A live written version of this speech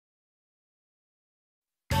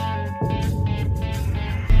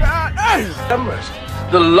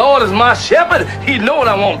The Lord is my shepherd. He know what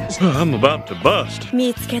I want. I'm about to bust.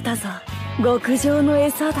 見つけたぞ。極上の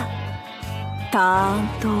餌だ。たーん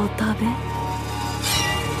とお食べ。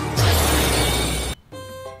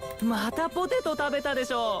またポテト食べたで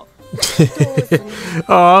しょ。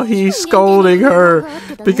Oh, he's scolding her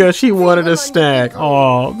because she wanted a snack.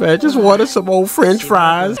 Oh, man, just wanted some old French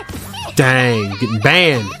fries. Dang, getting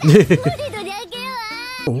banned.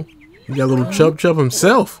 Oh, he got a little chub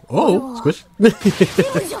himself. Oh, squish.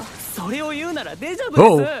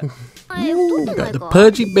 Oh. Ooh, got the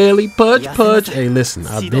pudgy belly, pudge. Hey, listen,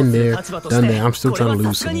 I've been there, done that. I'm still trying to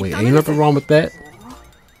lose some weight. Ain't nothing wrong with that.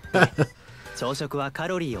 Okay,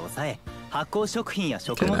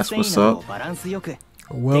 that's what's up. A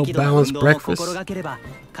well-balanced breakfast.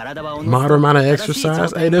 Moderate amount of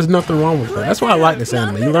exercise. Hey, there's nothing wrong with that. That's why I like this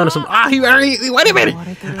anime. You learn some. Ah, wait a minute.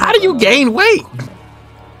 How do you gain weight?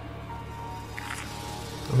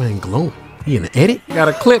 Oh, man, glowing. He in the edit? You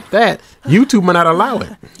gotta clip that. YouTube might not allow it.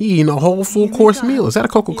 He eating a whole full course meal. Is that a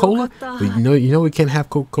Coca-Cola? But you know we can't have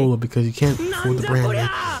Coca-Cola because you can't afford the brand name.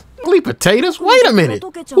 Holy potatoes? Wait a minute.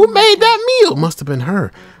 Who made that meal? Must have been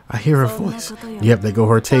her. I hear her voice. Yep, there go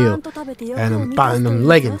her tail. And them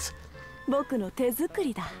leggings.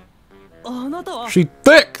 She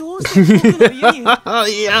thick.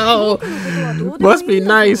 Yo, must be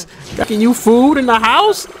nice. Got you food in the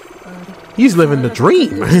house? He's living the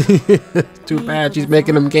dream. Too bad she's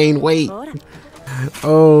making him gain weight.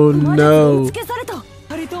 Oh no.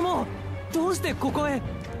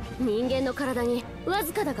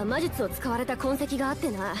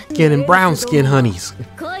 Skin and brown skin honeys.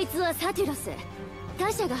 The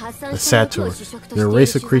Satyr. They're a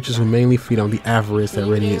race of creatures who mainly feed on the avarice that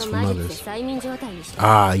radiates from others.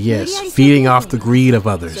 Ah, yes, feeding off the greed of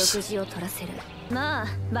others. No,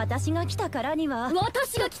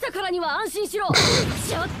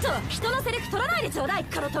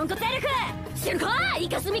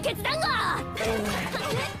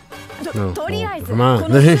 oh, come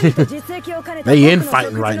on. They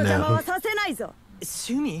infighting right now.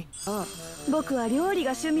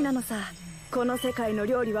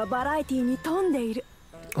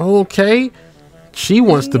 Okay. She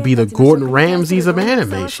wants to be the Gordon Ramsays of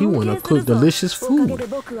anime. She want to cook delicious food.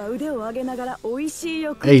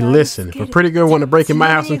 Hey, listen, if a pretty girl want to break in my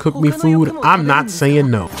house and cook me food, I'm not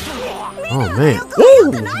saying no. Oh, man.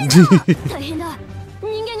 Ooh!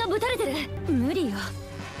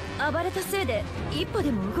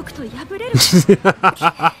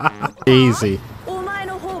 Easy.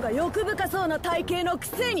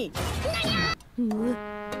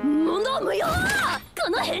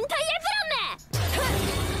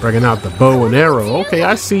 Bringing out the bow and arrow. Okay,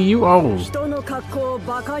 I see you. Oh.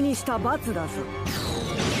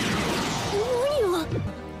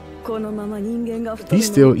 He's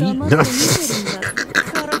still eating.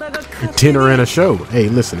 Dinner and a show. Hey,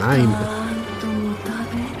 listen, I ain't.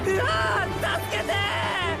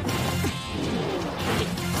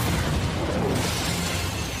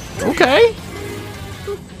 Okay.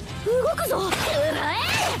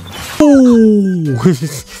 Ooh.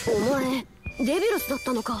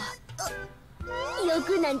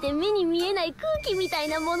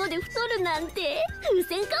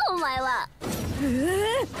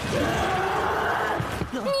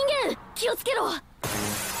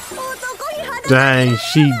 Dang,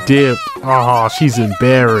 she dipped. Oh, she's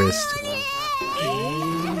embarrassed.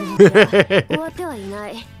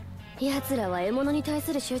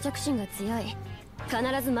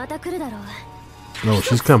 No,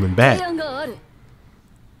 she's coming back.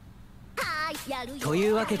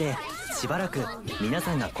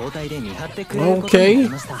 Okay.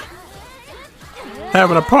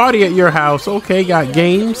 Having a party at your house. Okay, got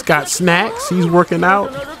games, got snacks. He's working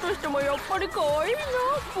out.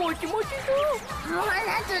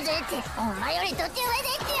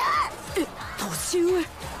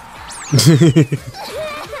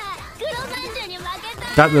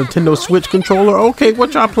 Got the Nintendo Switch controller. Okay,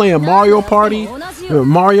 what y'all playing? Mario Party?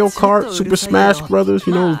 Mario Kart? Super Smash Brothers?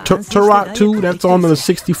 You know, Turok 2? That's on the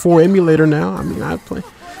 64 emulator now. I mean, I play.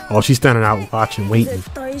 Oh, she's standing out watching, waiting.